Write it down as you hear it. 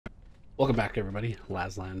Welcome back, everybody.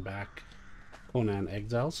 Lazland back. Conan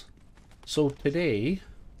Exiles. So today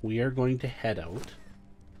we are going to head out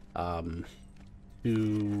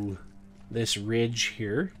to this ridge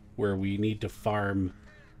here where we need to farm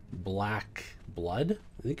black blood.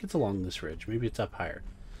 I think it's along this ridge. Maybe it's up higher.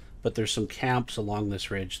 But there's some camps along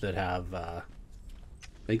this ridge that have, I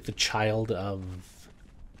think, the child of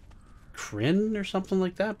Kryn or something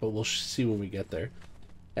like that. But we'll see when we get there.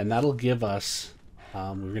 And that'll give us...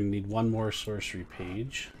 we're going to need one more sorcery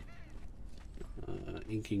page.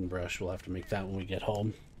 Inking brush, we'll have to make that when we get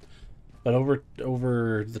home. But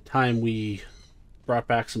over the time we brought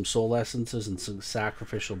back some soul essences and some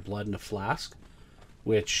sacrificial blood in a flask,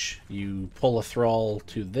 which you pull a thrall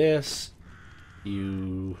to this,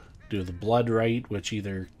 you do the blood rite, which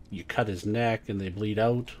either you cut his neck and they bleed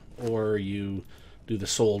out, or you do the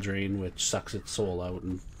soul drain, which sucks its soul out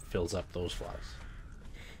and fills up those flasks.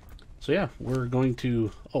 So yeah, we're going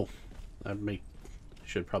to... Oh,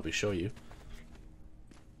 should probably show you.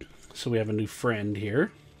 So we have a new friend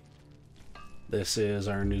here. This is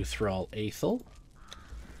our new thrall, Aethel.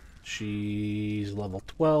 She's level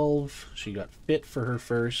 12. She got fit for her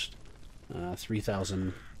first.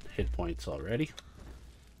 3,000 hit points already.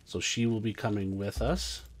 So she will be coming with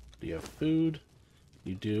us. Do you have food?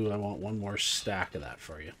 You do. I want one more stack of that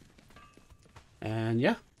for you. And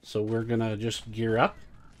yeah, so we're gonna just gear up.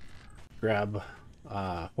 Grab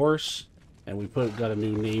horse, and we got a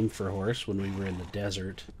new name for horse when we were in the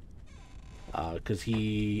desert, because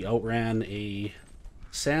he outran a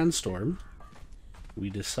sandstorm.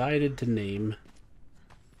 We decided to name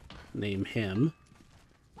him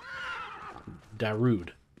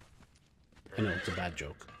Darude. I know it's a bad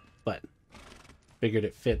joke, but figured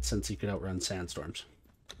it fit since he could outrun sandstorms.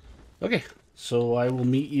 Okay, so I will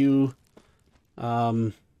meet you.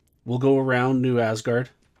 We'll go around New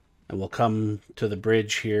Asgard. And we'll come to the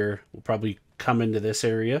bridge here. We'll probably come into this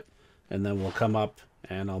area. And then we'll come up.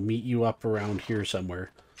 And I'll meet you up around here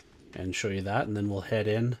somewhere. And show you that. And then we'll head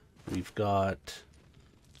in. We've got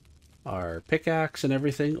our pickaxe and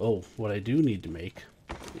everything. Oh, what I do need to make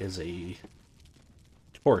is a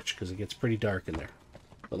torch. Because it gets pretty dark in there.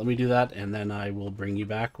 But let me do that. And then I will bring you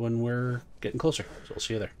back when we're getting closer. So I'll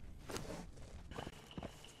see you there.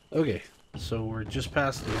 Okay. So we're just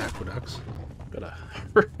past the aqueducts. Got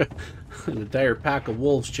a dire pack of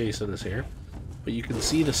wolves chasing us here. But you can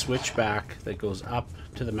see the switchback that goes up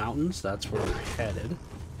to the mountains. That's where we're headed.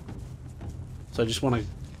 So I just want to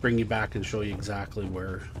bring you back and show you exactly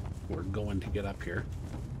where we're going to get up here.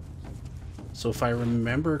 So if I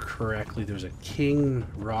remember correctly, there's a King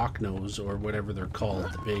Rocknose, or whatever they're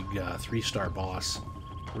called, the big 3-star boss,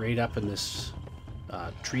 right up in this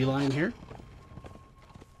tree line here.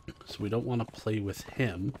 So we don't want to play with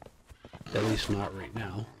him. At least not right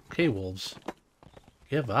now. Okay, wolves.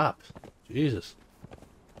 Give up. Jesus.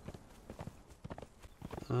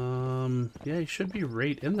 Yeah, he should be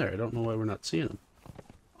right in there. I don't know why we're not seeing him.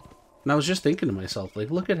 And I was just thinking to myself, like,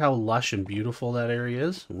 look at how lush and beautiful that area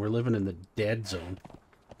is. We're living in the dead zone.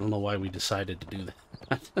 I don't know why we decided to do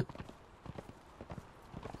that.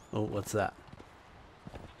 Oh, what's that?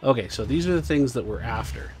 Okay, so these are the things that we're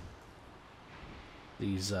after.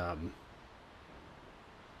 These, I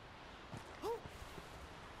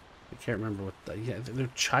can't remember what yeah, they're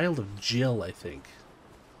child of Jhil, I think.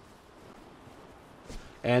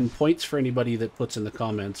 And points for anybody that puts in the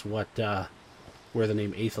comments what where the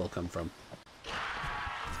name Aethel come from.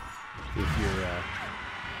 If you're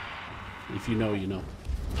if you know, you know.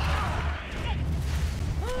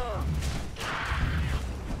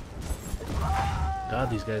 God,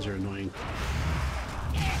 these guys are annoying.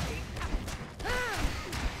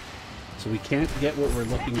 So we can't get what we're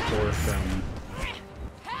looking for from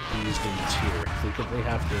these dudes here. I think that we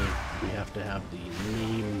have to have the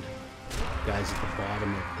named guys at the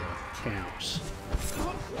bottom of the camps.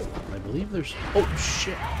 And I believe there's... Oh,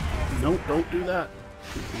 shit! No, don't do that.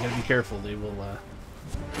 You gotta be careful. They will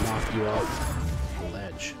knock you off the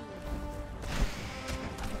ledge.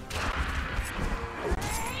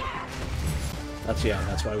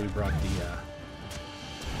 That's why we brought the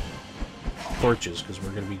torches, because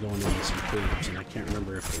we're going to be going into some caves, and I can't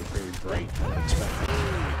remember if they're very bright. I expect.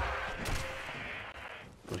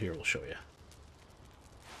 Well, here, we'll show you.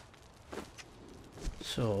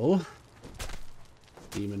 So,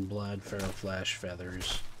 demon blood, feral flesh,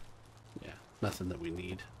 feathers. Yeah, nothing that we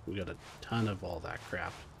need. We got a ton of all that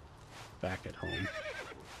crap back at home.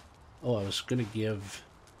 Oh, I was going to give...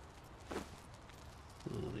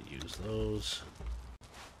 I'm going to use those.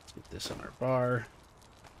 Let's get this on our bar.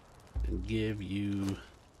 And give you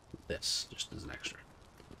this, just as an extra.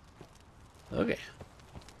 Okay.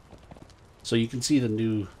 So you can see the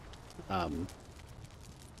new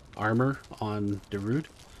armor on Darude,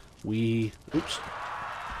 oops,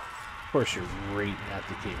 of course you're right at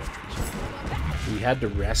the cave entrance. We had to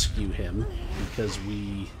rescue him because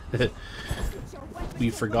we we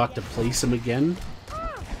forgot to place him again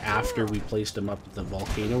after we placed him up at the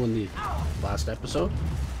volcano in the last episode.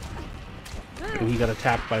 And he got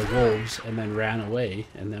attacked by wolves and then ran away,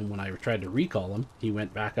 and then when I tried to recall him, he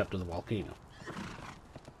went back up to the volcano.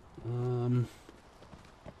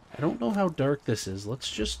 I don't know how dark this is.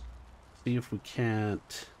 Let's just see if we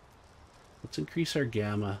can't... Let's increase our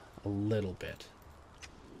gamma a little bit.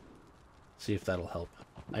 See if that'll help.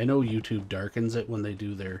 I know YouTube darkens it when they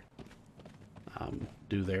do their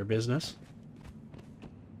business.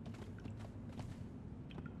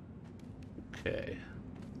 Okay.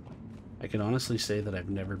 I can honestly say that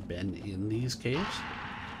I've never been in these caves.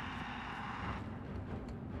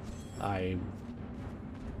 I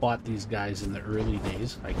bought these guys in the early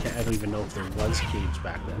days. I don't even know if there was caves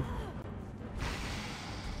back then.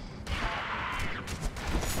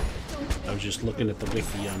 I was just looking at the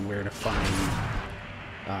wiki on where to find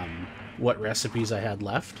what recipes I had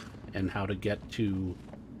left and how to get to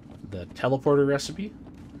the teleporter recipe.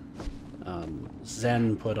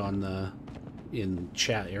 Zen put on in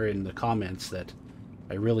chat or in the comments that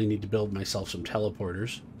I really need to build myself some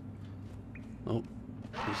teleporters. Oh,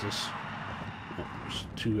 is this? Oh, there's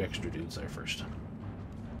 2 extra dudes there first.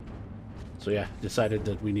 So yeah, decided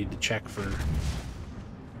that we need to check for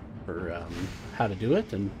how to do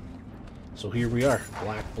it, and so here we are,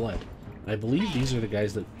 Black Blood. I believe these are the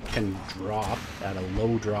guys that can drop at a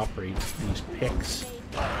low drop rate these picks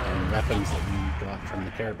and weapons that we got from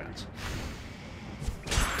the caravans.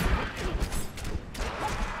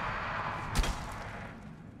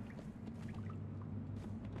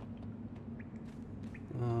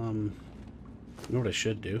 You know what I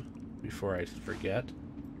should do before I forget?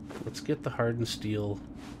 Let's get the hardened steel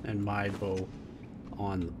and my bow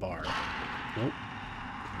on the bar. Nope.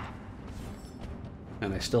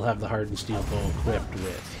 And I still have the hardened steel bow equipped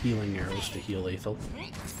with healing arrows to heal Aethel.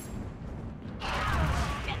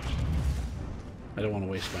 I don't want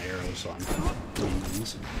to waste my arrows on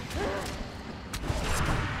minions.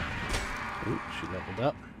 Ooh, she leveled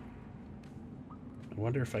up. I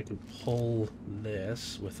wonder if I can pull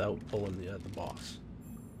this without pulling the boss.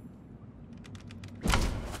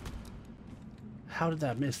 How did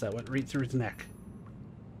that miss? That went right through his neck.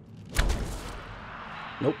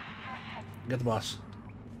 Nope. Get the boss.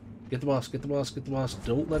 Get the boss, get the boss, get the boss.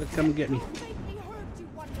 Don't let it come and get me.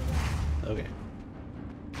 Okay.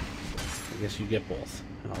 I guess you get both.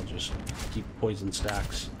 I'll just keep poison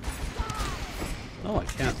stacks. Oh, I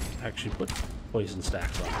can't actually put poison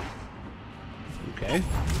stacks on it. Okay.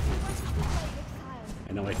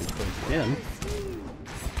 I know I can poison him.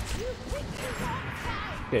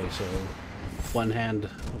 Okay, so one hand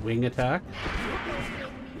wing attack.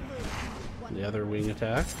 The other wing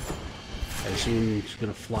attack. I assume he's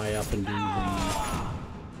going to fly up and do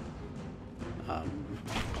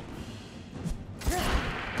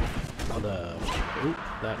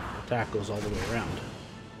that attack goes all the way around.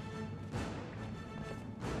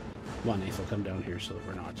 Come on, Aethel, come down here so that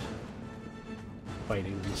we're not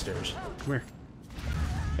fighting on the stairs. Come here.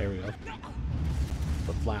 There we go.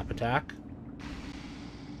 The flap attack.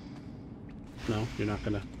 No, you're not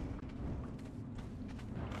gonna.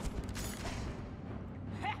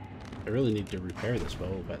 I really need to repair this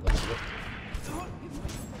bow, but let's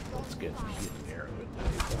get an arrow in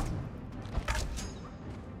there.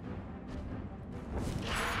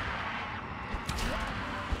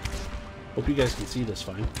 Hope you guys can see this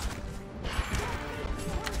fine.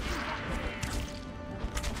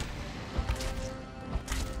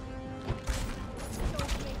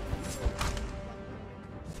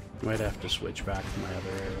 Might have to switch back to my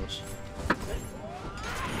other arrows.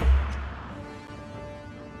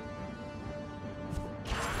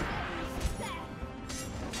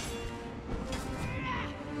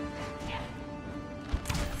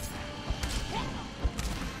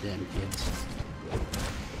 Damn kids.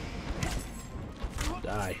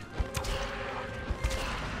 Die.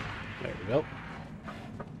 There we go.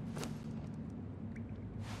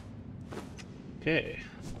 Okay.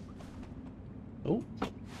 Oh.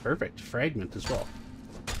 Perfect. Fragment as well.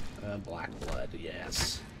 Black blood,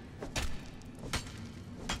 yes.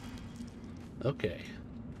 Okay.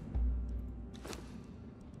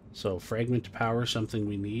 So, fragment to power, something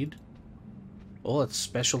we need. Oh, it's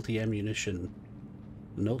specialty ammunition.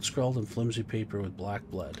 Note scrawled in flimsy paper with black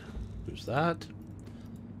blood. There's that.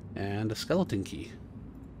 And a skeleton key.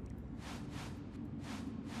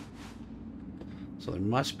 So there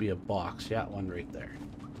must be a box. Yeah, one right there.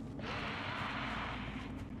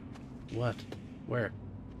 What? Where?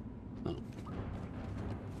 Oh.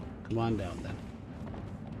 Come on down then.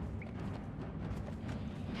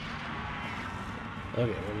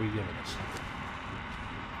 Okay, what are we giving us?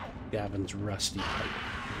 Gavin's rusty pipe.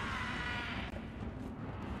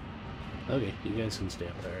 Okay, you guys can stay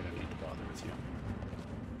up there. I don't need to bother with you.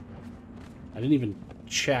 I didn't even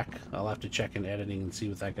check. I'll have to check in editing and see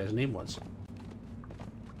what that guy's name was.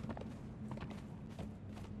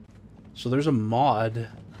 So there's a mod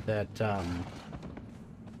that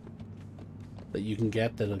that you can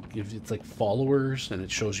get that'll give you, it's like followers, and it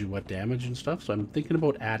shows you what damage and stuff. So I'm thinking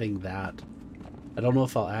about adding that. I don't know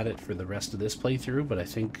if I'll add it for the rest of this playthrough, but I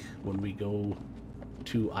think when we go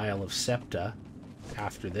to Isle of Septa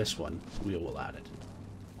after this one, we will add it.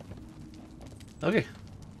 Okay.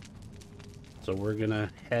 So we're gonna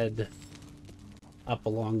head up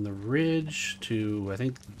along the ridge to, I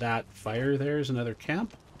think that fire there is another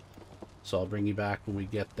camp. So I'll bring you back when we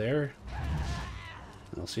get there.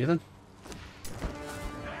 I'll see you then.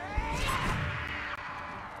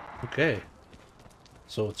 Okay.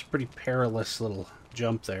 So it's a pretty perilous little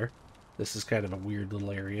jump there. This is kind of a weird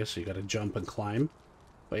little area, so you gotta jump and climb.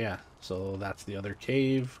 But yeah, so that's the other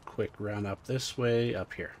cave. Quick run up this way,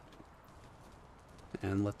 up here.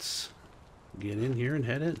 And let's get in here and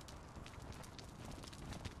head in.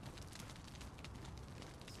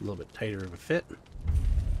 It's a little bit tighter of a fit.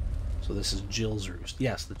 So this is Jhil's roost.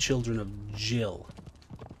 Yes, the children of Jhil.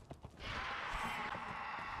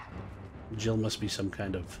 Jhil must be some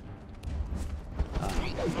kind of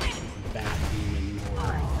bat demon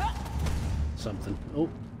or something. Oh.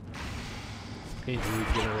 Okay, we need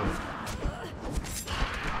to get over.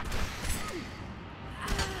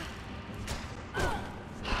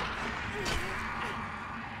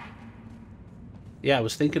 Yeah, I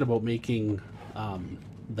was thinking about making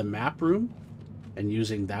the map room and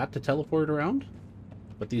using that to teleport around.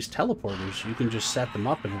 But these teleporters, you can just set them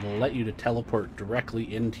up and it'll let you to teleport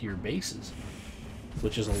directly into your bases,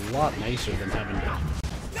 which is a lot nicer than having to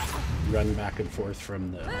run back and forth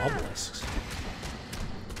from the obelisks.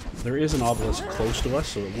 There is an obelisk close to us,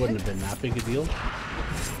 so it wouldn't have been that big a deal.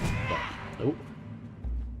 But, oh.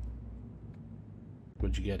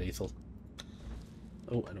 What'd you get, Ethel?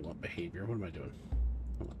 Oh, I don't want behavior. What am I doing?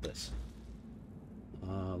 I want this.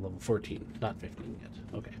 Level 14. Not 15 yet.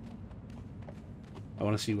 Okay. I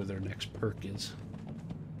want to see what their next perk is.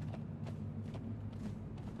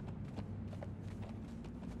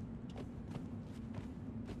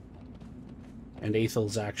 And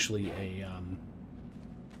Ethel's actually a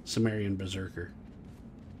Sumerian berserker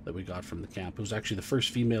that we got from the camp. It was actually the first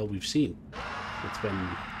female we've seen. It's been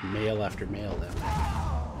male after male then.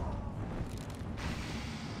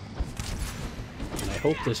 And I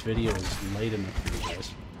hope this video is light enough for you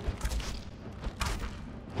guys.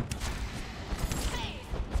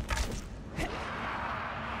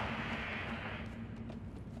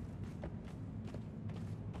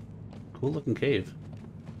 Cool looking cave.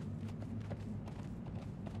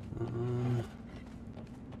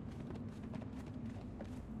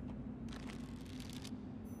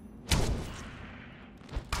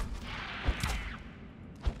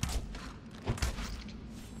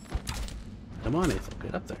 Come on, Ethel,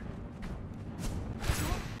 get up there.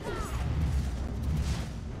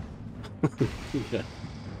 Yeah.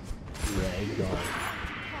 Ragdoll.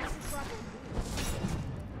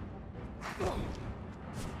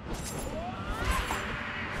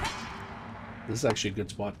 This is actually a good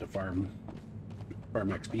spot to farm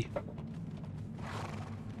XP.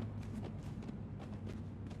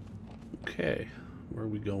 Okay, where are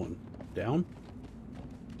we going? Down?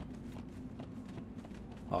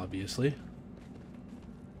 Obviously.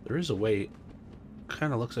 There is a way,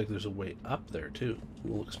 kind of looks like there's a way up there too.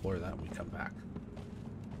 We'll explore that when we come back.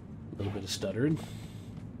 A little bit of stuttering.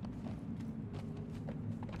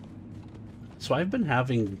 So I've been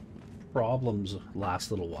having problems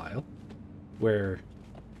last little while where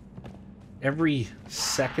every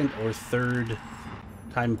second or third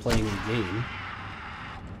time playing a game,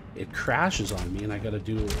 it crashes on me and I gotta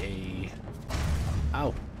do a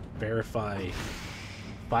verify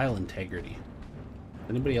file integrity.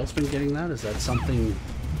 Anybody else been getting that? Is that something?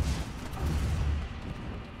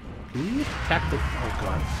 Can you attack the? Oh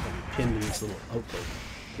god, I'm pinned in this little outpost.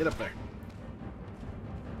 Get up there.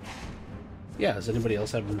 Yeah, is anybody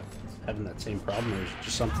else having that same problem, or is it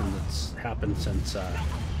just something that's happened since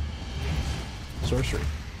sorcery?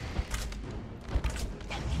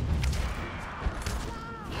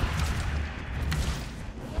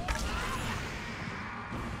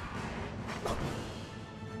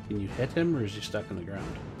 Can you hit him, or is he stuck on the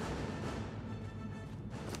ground?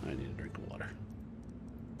 I need a drink of water.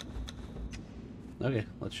 Okay,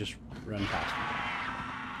 let's just run past him.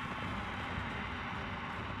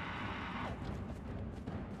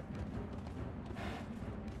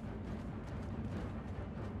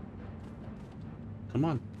 Come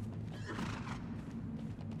on.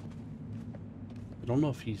 I don't know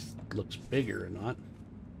if he looks bigger or not.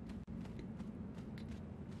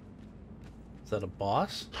 Is that a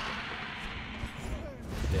boss?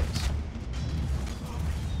 It is.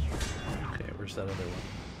 Okay, where's that other one?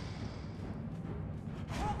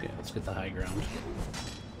 Okay, let's get the high ground.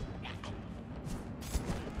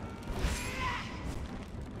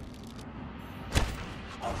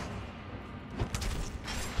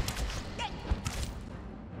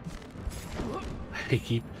 I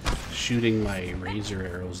keep shooting my razor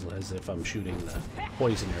arrows as if I'm shooting the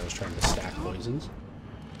poison arrows, trying to stack poisons.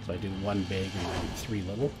 So I do one big and then 3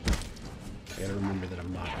 little. I gotta remember that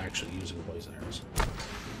I'm not actually using poison arrows.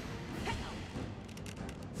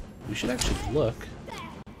 We should actually look.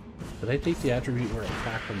 Did I take the attribute where I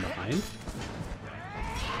attack from behind?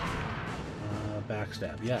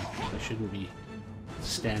 Backstab, yeah. I shouldn't be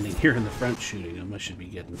standing here in the front shooting them. I should be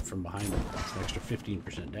getting from behind them. That's an extra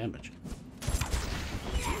 15% damage.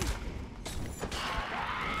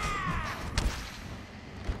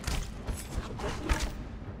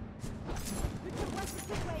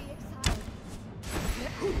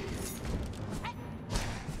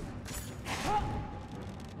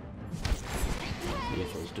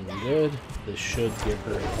 Vehicle's doing good. This should give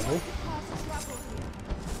her a level.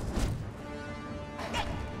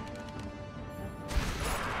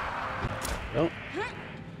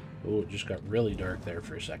 Oh, it just got really dark there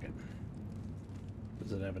for a second.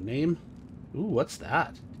 Does it have a name? Ooh, what's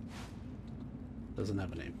that? Doesn't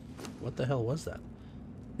have a name. What the hell was that?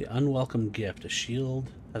 The unwelcome gift. A shield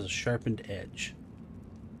has a sharpened edge.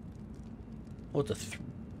 Oh, it's a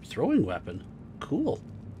throwing weapon. Cool.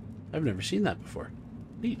 I've never seen that before.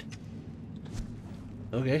 Neat.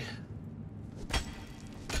 Okay.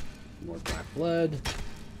 More black blood.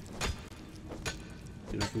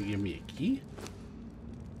 You know, can you give me a key?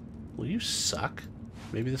 Well, you suck.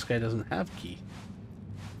 Maybe this guy doesn't have key.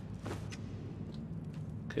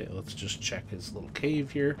 Okay, let's just check his little cave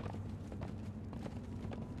here.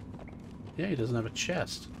 Yeah, he doesn't have a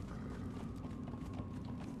chest.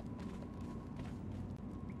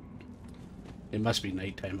 It must be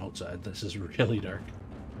nighttime outside. This is really dark.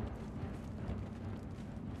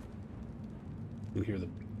 You can hear the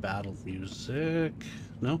battle music.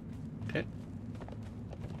 No? Okay.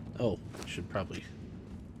 Oh, I should probably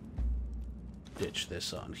ditch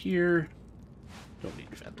this on here. Don't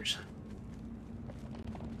need feathers.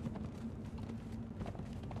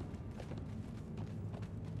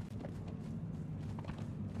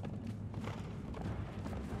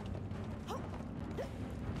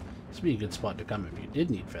 This would be a good spot to come if you did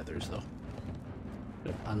need feathers, though.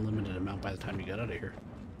 You have unlimited amount by the time you get out of here.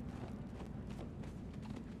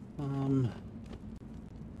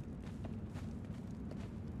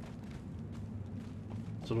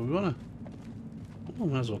 So do we want to... Well,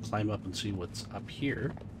 we might as well climb up and see what's up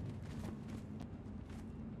here.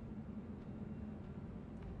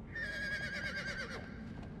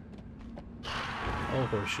 Oh,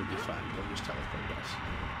 horse should be fine. They'll just teleport us.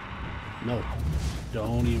 No,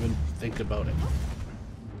 don't even think about it.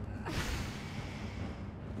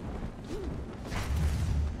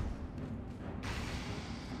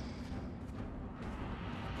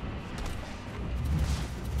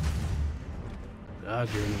 God,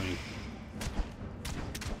 you're annoying.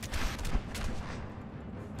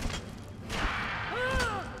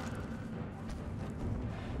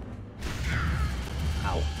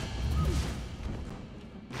 Ow.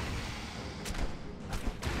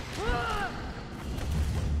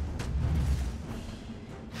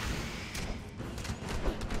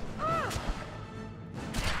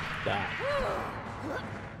 Die.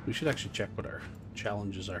 We should actually check what our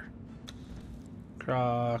challenges are.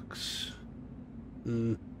 Crocs.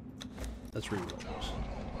 Let's reroll those.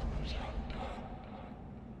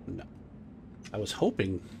 No. I was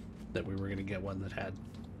hoping that we were going to get one that had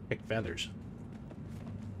pick feathers.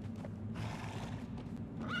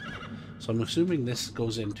 So I'm assuming this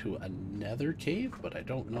goes into another cave, but I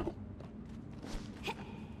don't know.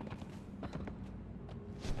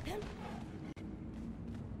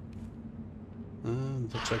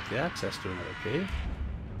 Looks like the access to another cave.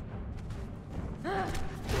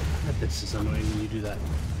 This is annoying when you do that.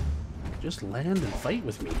 Just land and fight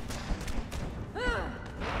with me.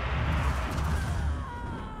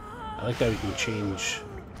 I like how he can change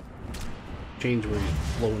where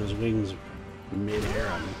he's blowing his wings mid-air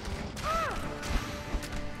on me.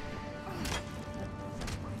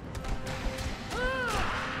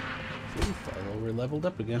 Follow leveled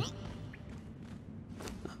up again.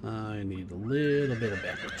 I need a little bit of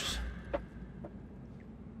bandages.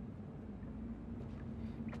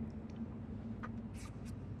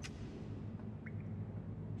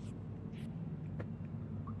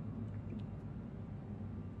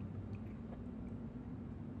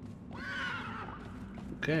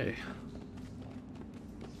 Okay.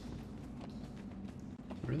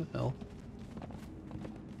 Where the hell?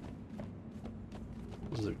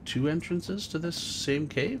 Was there two entrances to this same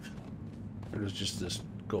cave? Or does just this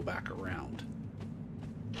go back around?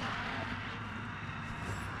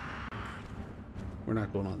 We're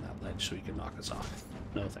not going on that ledge so he can knock us off.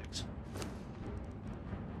 No thanks.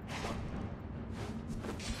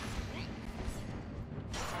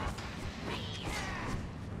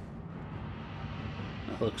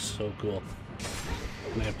 That looks so cool.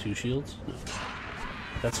 Can I have two shields? No.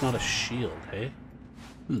 That's not a shield, hey?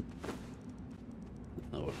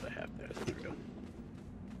 Oh, what did I have there? There we go.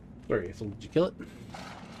 Sorry, so did you kill it?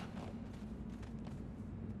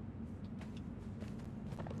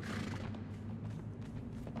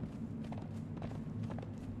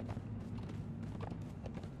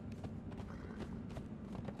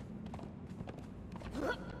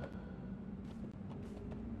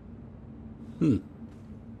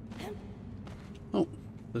 Oh,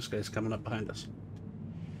 this guy's coming up behind us.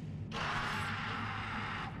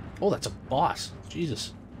 Oh, that's a boss.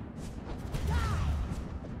 Jesus.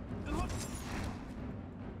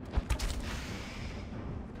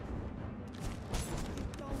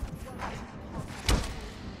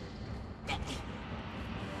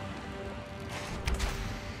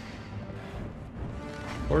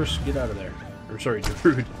 Horse, get out of there. Or sorry,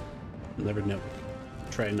 Druid. I'll never know.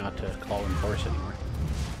 Try not to call him horse anymore.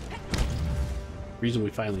 The reason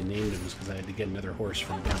we finally named him is because I had to get another horse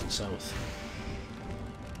from down south.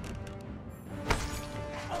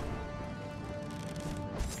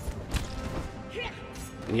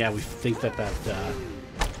 And yeah, we think that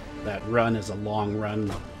that run is a long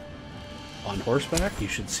run on horseback. You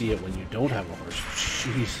should see it when you don't have a horse.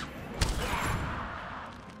 Jeez.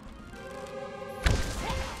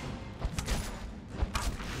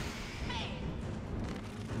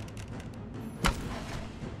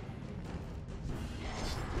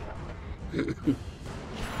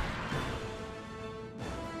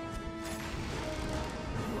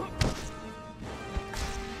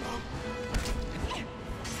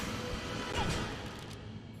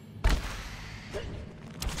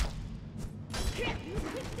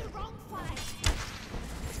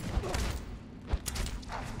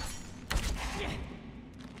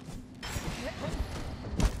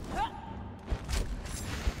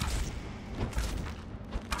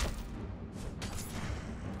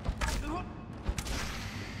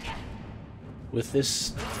 With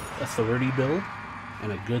this authority bill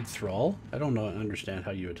and a good thrall, I don't understand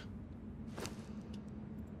how you would...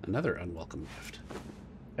 Another unwelcome gift.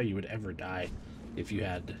 How you would ever die if you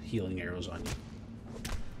had healing arrows on you.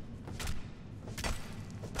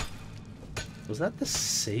 Was that the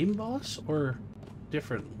same boss or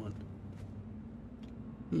different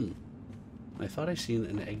one? I thought I seen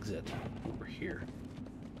an exit over here.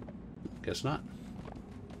 Guess not.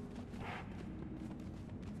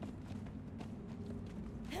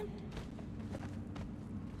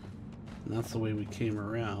 And that's the way we came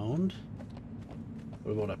around.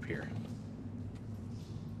 What about up here?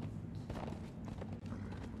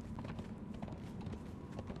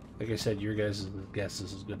 Like I said, your guys' guess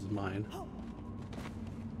is as good as mine.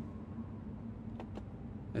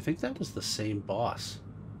 I think that was the same boss.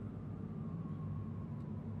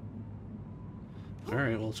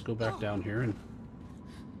 Alright, well, let's go back down here and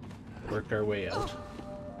work our way out.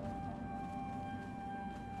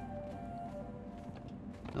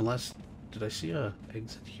 Unless... Did I see a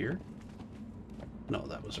exit here? No,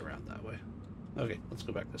 that was around that way. Okay, let's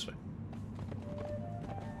go back this way.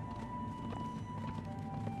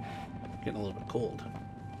 Getting a little bit cold.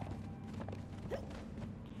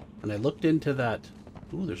 And I looked into that...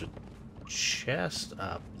 Ooh, there's a chest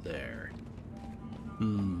up there.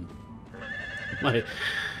 I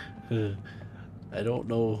don't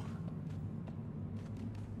know...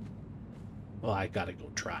 Well, I gotta go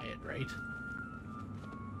try it, right?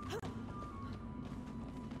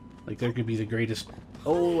 Like, there could be the greatest...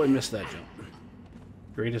 Oh, I missed that jump.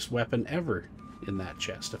 Greatest weapon ever in that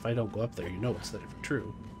chest. If I don't go up there, you know it's that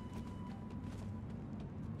true.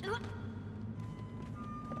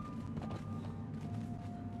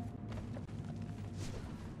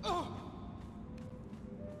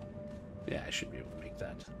 Yeah, I should be able to make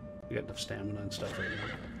that. I got enough stamina and stuff right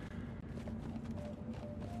now.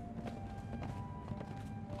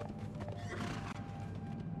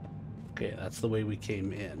 Okay, that's the way we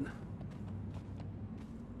came in.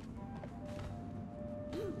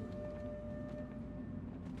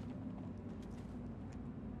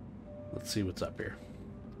 Let's see what's up here.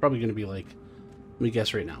 Probably going to be like, let me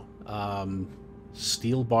guess right now.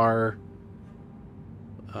 Steel bar,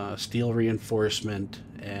 steel reinforcement,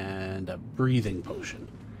 and a breathing potion.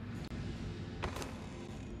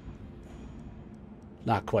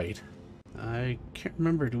 Not quite. I can't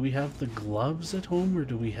remember. Do we have the gloves at home or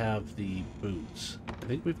do we have the boots? I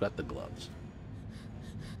think we've got the gloves.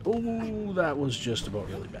 Oh, that was just about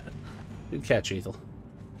really bad. Good catch, Ethel.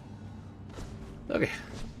 Okay.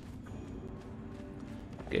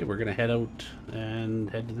 Okay, we're gonna head out and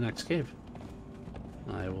head to the next cave.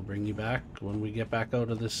 I will bring you back when we get back out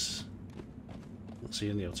of this. We'll see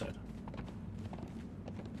you on the outside.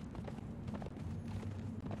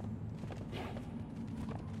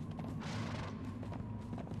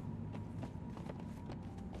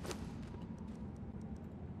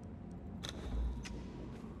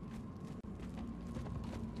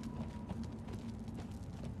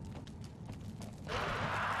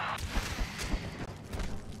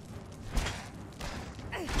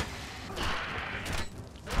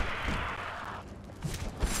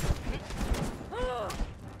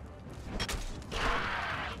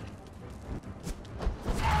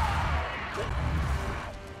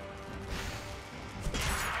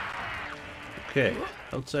 Okay,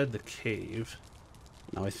 outside the cave.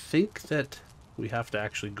 Now I think that we have to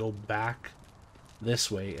actually go back this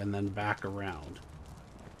way and then back around.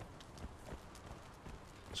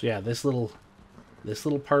 So yeah, this little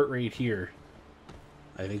part right here,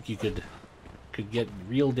 I think you could get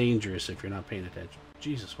real dangerous if you're not paying attention.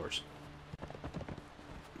 Jesus, horse.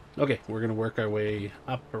 Okay, we're gonna work our way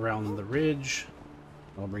up around the ridge.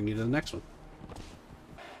 I'll bring you to the next one.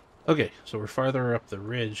 Okay, so we're farther up the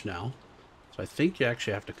ridge now. So I think you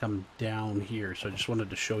actually have to come down here. So I just wanted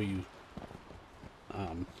to show you.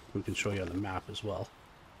 We can show you on the map as well.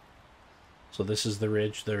 So this is the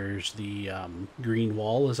ridge. There's the green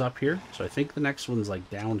wall is up here. So I think the next one's like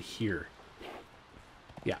down here.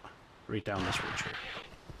 Yeah, right down this ridge here.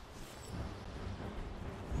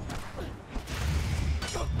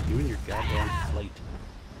 You and your goddamn flight.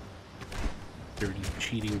 Dirty,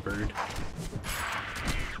 cheating bird.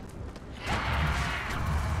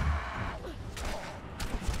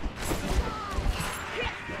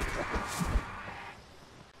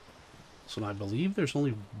 So I believe there's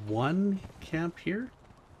only one camp here.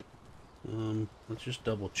 Let's just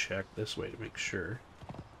double check this way to make sure.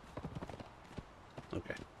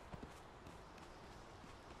 Okay.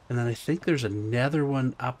 And then I think there's another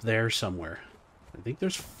one up there somewhere. I think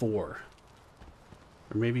there's 4. Or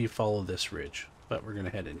maybe you follow this ridge, but we're going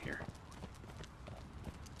to head in here.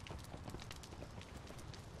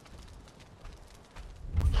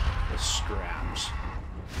 The scraps.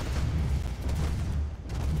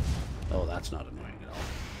 Oh, that's not annoying at all.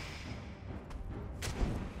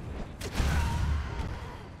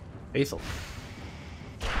 Ethel,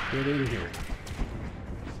 get in here.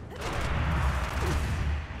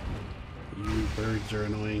 You birds are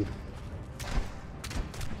annoying.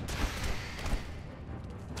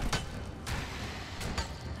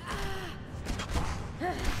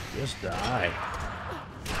 Just die.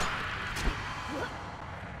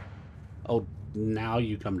 Oh, now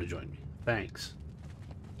you come to join me. Thanks.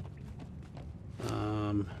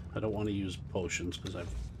 I don't want to use potions because I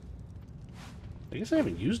guess I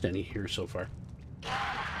haven't used any here so far.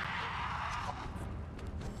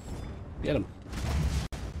 Get him.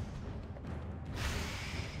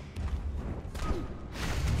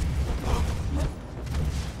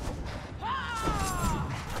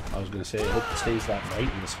 I was going to say, I hope it stays that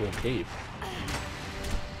light in this whole cave.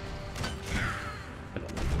 I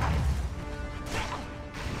don't know.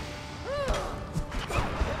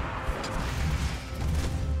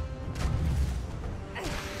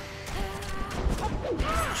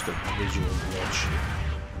 Just a visual glitch.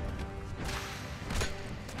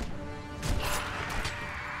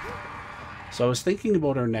 So I was thinking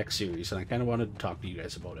about our next series, and I kind of wanted to talk to you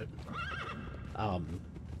guys about it.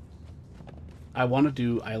 I want to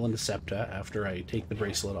do Island of Septa after I take the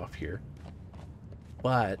bracelet off here.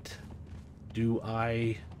 But do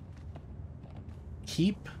I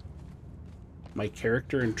keep my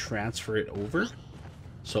character and transfer it over?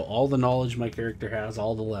 So all the knowledge my character has,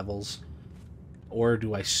 all the levels, or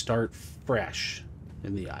do I start fresh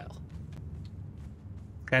in the Isle?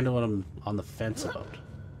 Kind of what I'm on the fence about.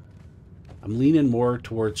 I'm leaning more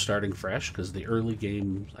towards starting fresh because the early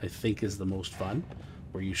game I think is the most fun,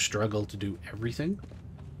 where you struggle to do everything,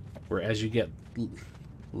 whereas you get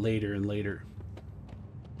later and later.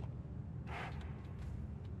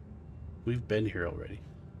 We've been here already.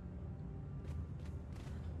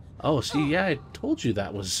 Oh, see, yeah, I told you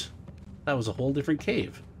that was a whole different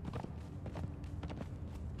cave.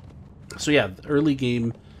 So yeah, the early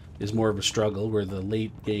game is more of a struggle, where the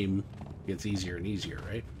late game gets easier and easier,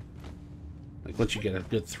 right? Like once you get a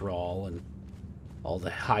good thrall and all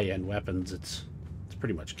the high-end weapons, it's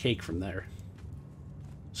pretty much cake from there.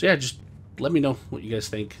 So yeah, just let me know what you guys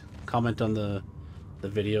think. Comment on the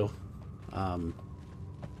video.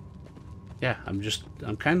 Yeah,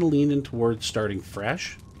 I'm kind of leaning towards starting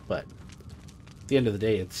fresh, but at the end of the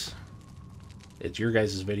day, it's your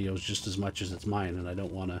guys' videos just as much as it's mine, and I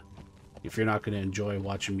don't want to. If you're not going to enjoy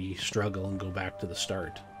watching me struggle and go back to the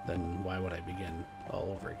start, then why would I begin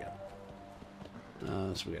all over again?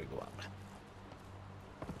 So we gotta go up.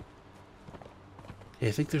 Okay,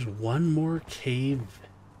 I think there's one more cave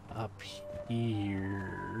up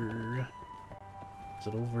here. Is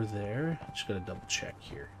it over there? Just gotta double check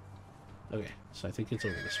here. Okay, so I think it's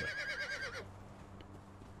over this way.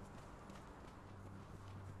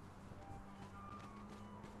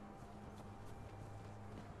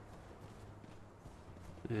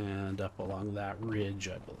 And up along that ridge,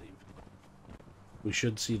 I believe. We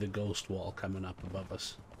should see the ghost wall coming up above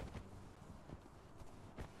us.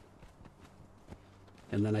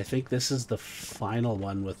 And then I think this is the final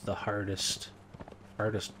one with the hardest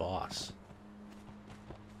boss.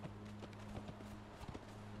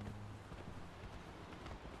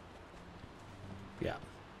 Yeah,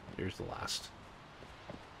 here's the last.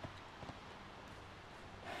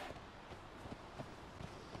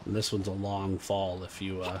 And this one's a long fall if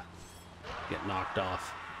you get knocked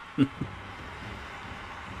off.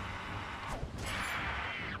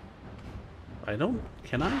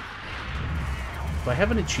 Can I? If I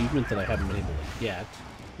have an achievement that I haven't been able to get,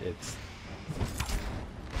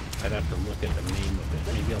 I'd have to look at the name of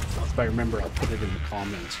it. Maybe if I remember, I'll put it in the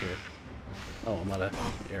comments here. Oh, I'm out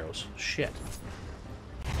of arrows. Shit.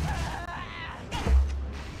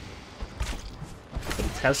 But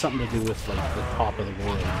it has something to do with like the top of the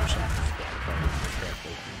world or something, if I remember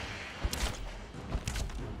correctly.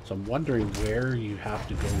 So I'm wondering where you have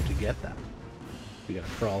to go to get that. You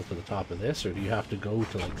gotta crawl to the top of this, or do you have to go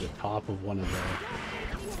to like the top of one of the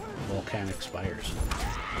volcanic spires?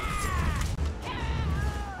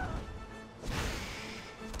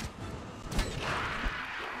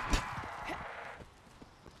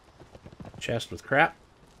 Chest with crap.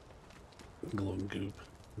 Glowing goop.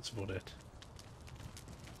 That's about it.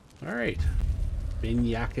 Alright.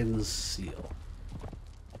 Binyakin's seal.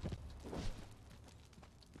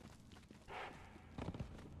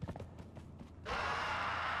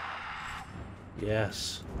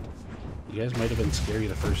 Yes. You guys might have been scary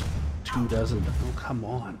the first 24. Oh, come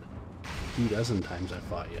on. 24 times I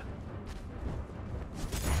fought you.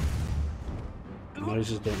 The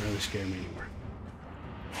noises don't really scare me anymore.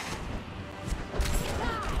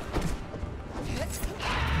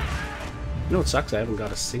 You know what sucks? I haven't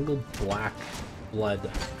got a single black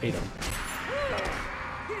blood item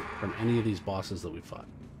from any of these bosses that we fought.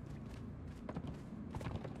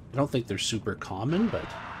 I don't think they're super common, but...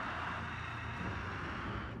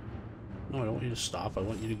 No, I don't want you to stop. I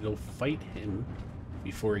want you to go fight him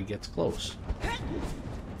before he gets close.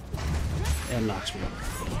 And knocks me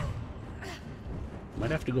over.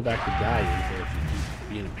 Might have to go back to dying here if you keep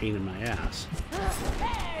being a pain in my ass.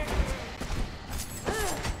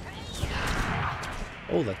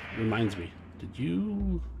 Oh, that reminds me. Did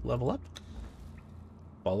you level up?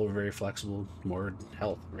 Follower very flexible, more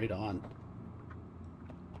health. Right on.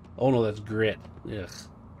 Oh no, that's grit. Ugh.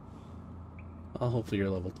 Well, hopefully your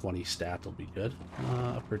level 20 stat will be good.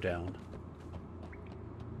 Up or down?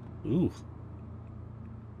 Ooh.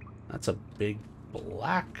 That's a big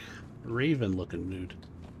black raven looking dude.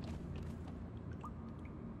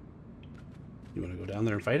 You want to go down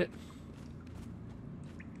there and fight it?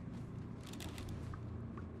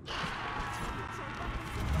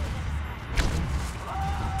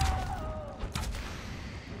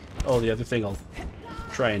 Oh, the other thing I'll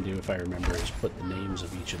try and do, if I remember, is put the names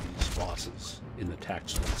of each of these bosses in the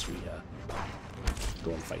text once we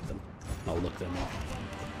go and fight them. I'll look them up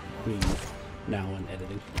between now and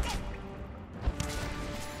editing.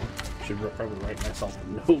 Should probably write myself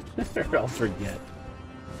a note or I'll forget.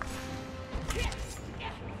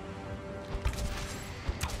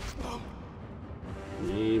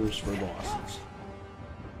 Names for bosses.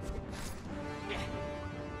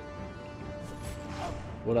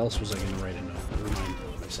 What else was I going to write a note?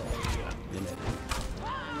 Remind myself in editing.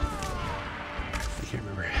 I can't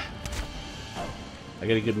remember. I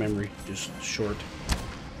got a good memory, just short.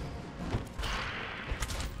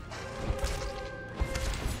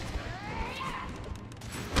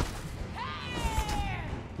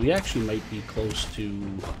 We actually might be close to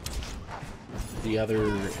the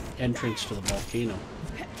other entrance to the volcano.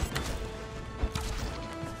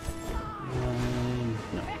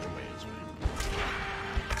 No, other way is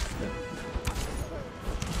way.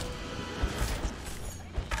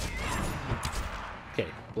 Okay,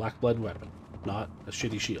 black blood weapon, not a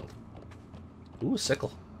shitty shield. Ooh, a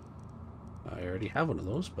sickle. I already have one of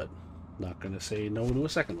those, but not going to say no to a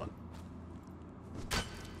second one.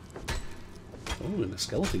 Oh, and a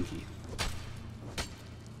skeleton key.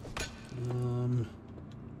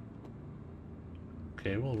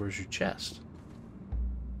 Okay, well, where's your chest?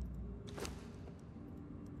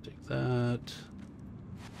 Take that.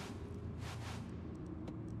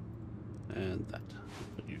 And that.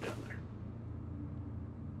 Put you down there.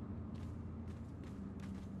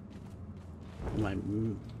 Am I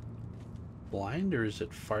blind, or is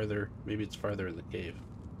it farther? Maybe it's farther in the cave.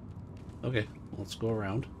 Okay, let's go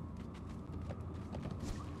around.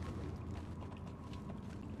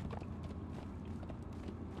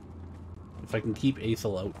 If I can keep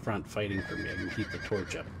Aethel out front fighting for me, I can keep the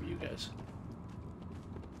torch up for you guys.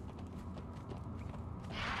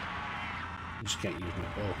 I just can't use my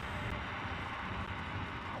bow.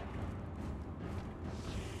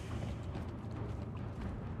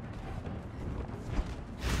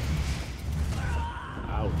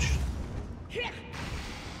 Ouch.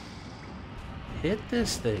 Hit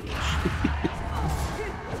this thing.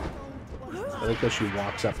 I like how she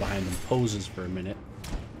walks up behind him, poses for a minute,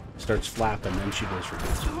 starts flapping, then she goes for it.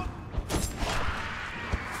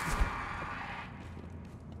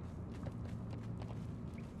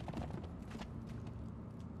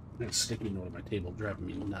 That sticky note on my table driving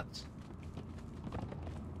me nuts.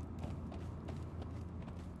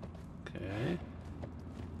 Okay.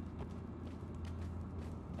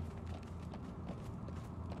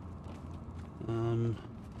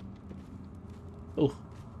 Oh,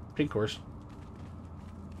 pink horse.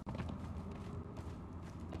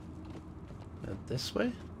 This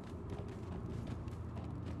way?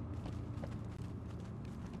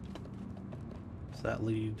 Does that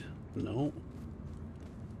lead? No.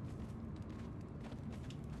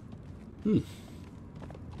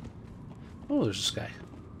 Oh, there's this guy.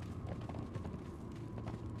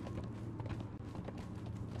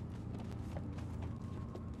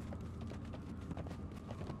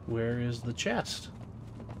 Where is the chest?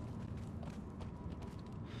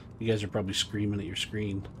 You guys are probably screaming at your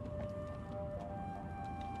screen.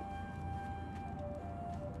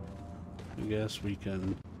 I guess we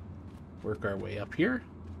can work our way up here.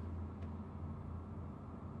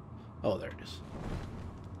 Oh, there it is.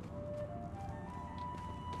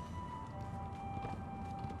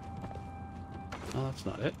 Oh, that's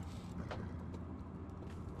not it.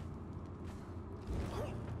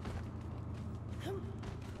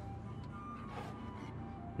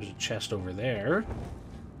 There's a chest over there.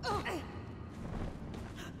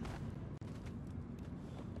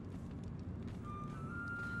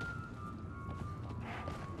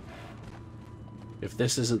 If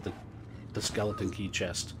this isn't the skeleton key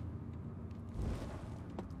chest,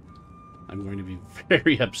 I'm going to be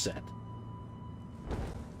very upset.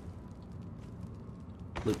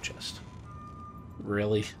 Loot chest.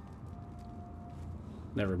 Really?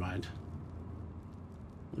 Never mind.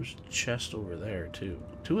 There's a chest over there, too.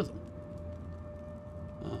 Two of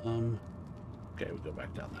them. Okay, we go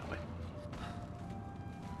back down that way.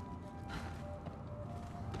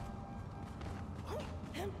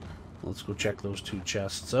 Let's go check those two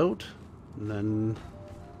chests out. And then...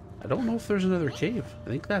 I don't know if there's another cave. I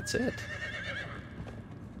think that's it.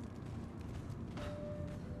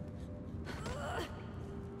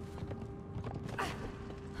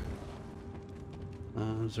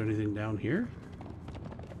 Is there anything down here?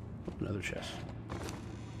 Oh, another chest.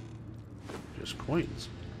 Just coins.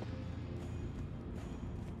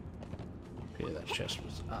 Okay, that chest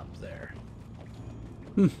was up there.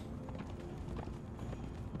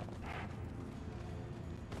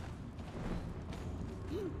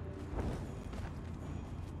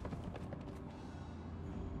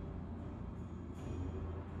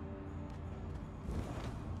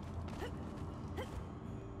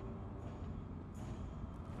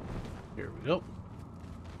 Here we go.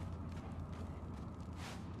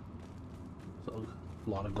 So, a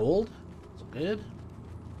lot of gold. That's good.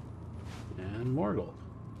 And more gold.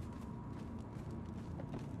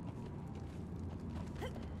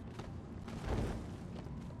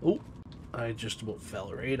 Oh, I just about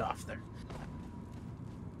fell right off there.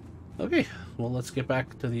 Okay, well, let's get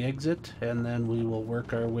back to the exit, and then we will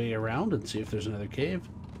work our way around and see if there's another cave.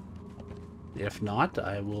 If not,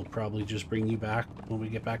 I will probably just bring you back when we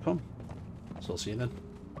get back home. So I'll see you then.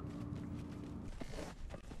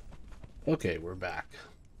 Okay, we're back.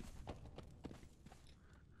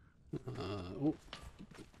 Oh,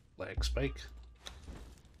 lag spike.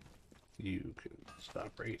 You can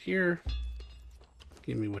stop right here.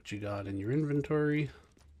 Give me what you got in your inventory.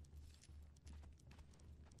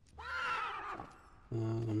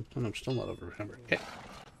 And I'm still not over remembering. Okay.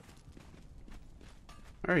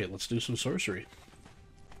 Alright, let's do some sorcery.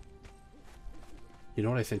 You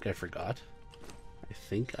know what I think I forgot? I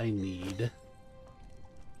think I need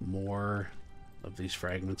more of these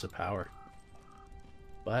fragments of power.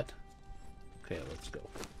 But, okay, let's go.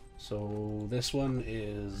 So this one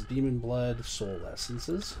is Demon Blood Soul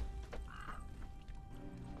Essences.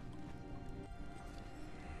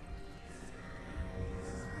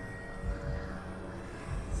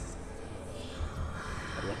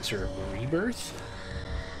 Elixir of Rebirth.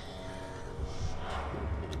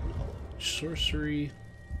 Sorcery.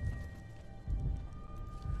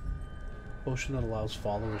 Potion that allows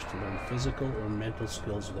followers to learn physical or mental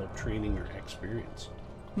skills without training or experience.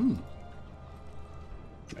 Might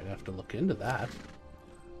have to look into that.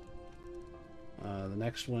 The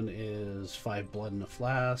next one is 5 blood in a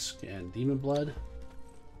flask and demon blood.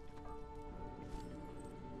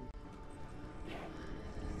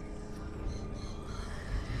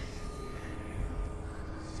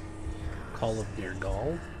 Call of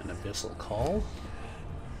Nergal, an abyssal call.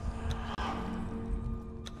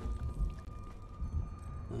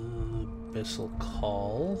 Abyssal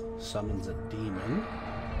call summons a demon.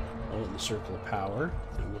 Oh, in the circle of power.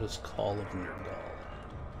 And what is Call of Nergal?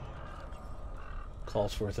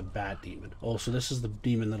 Calls forth a bat demon. Oh, so this is the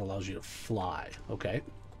demon that allows you to fly. Okay.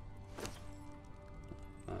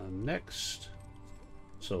 Next.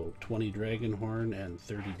 So 20 dragon horn and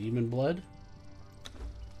 30 demon blood.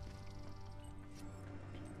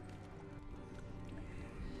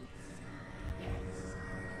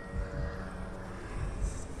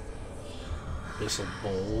 Abyssal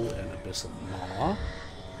bowl and abyssal maw.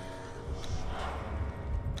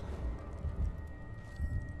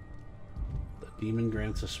 The demon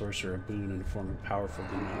grants a sorcerer a boon in the form of powerful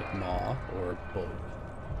demonic maw or bow.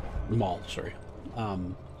 Maul, sorry.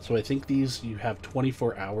 So I think these you have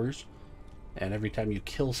 24 hours, and every time you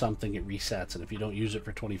kill something it resets, and if you don't use it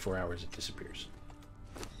for 24 hours it disappears.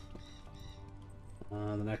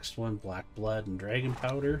 The next one, black blood and dragon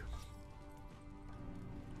powder.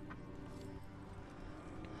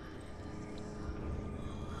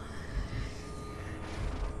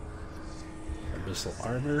 Abyssal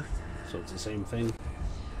armor, so it's the same thing.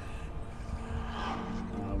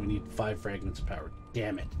 We need 5 fragments of power.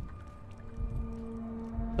 Damn it.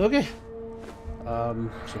 Okay. So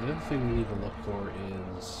the other thing we need to look for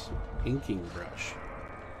is inking brush.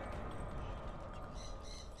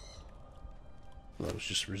 Well, that was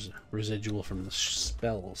just residual from the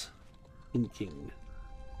spells. Inking.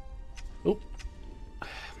 Oh,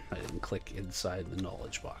 I didn't click inside the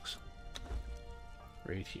knowledge box.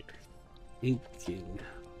 Right here. Inking.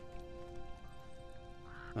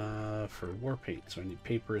 For war paint, so I need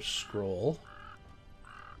paper scroll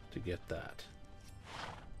to get that.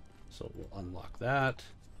 So we'll unlock that,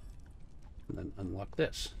 and then unlock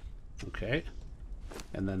this. Okay,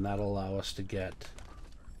 and then that'll allow us to get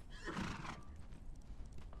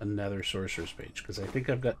another sorcerer's page, because I think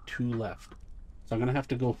I've got 2 left. So I'm gonna have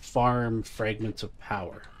to go farm fragments of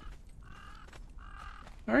power.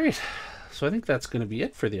 All right. So I think that's going to be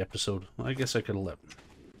it for the episode. Well, I guess I could have let...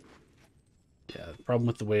 Yeah, the problem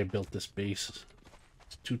with the way I built this base is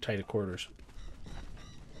it's too tight of quarters.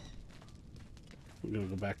 I'm going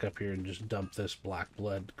to go back up here and just dump this black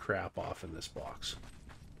blood crap off in this box.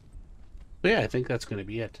 But yeah, I think that's going to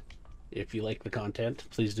be it. If you like the content,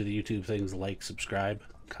 please do the YouTube things, like, subscribe.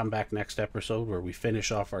 Come back next episode where we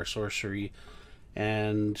finish off our sorcery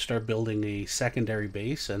and start building a secondary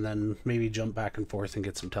base, and then maybe jump back and forth and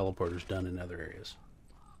get some teleporters done in other areas.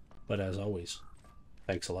 But as always,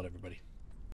 thanks a lot, everybody.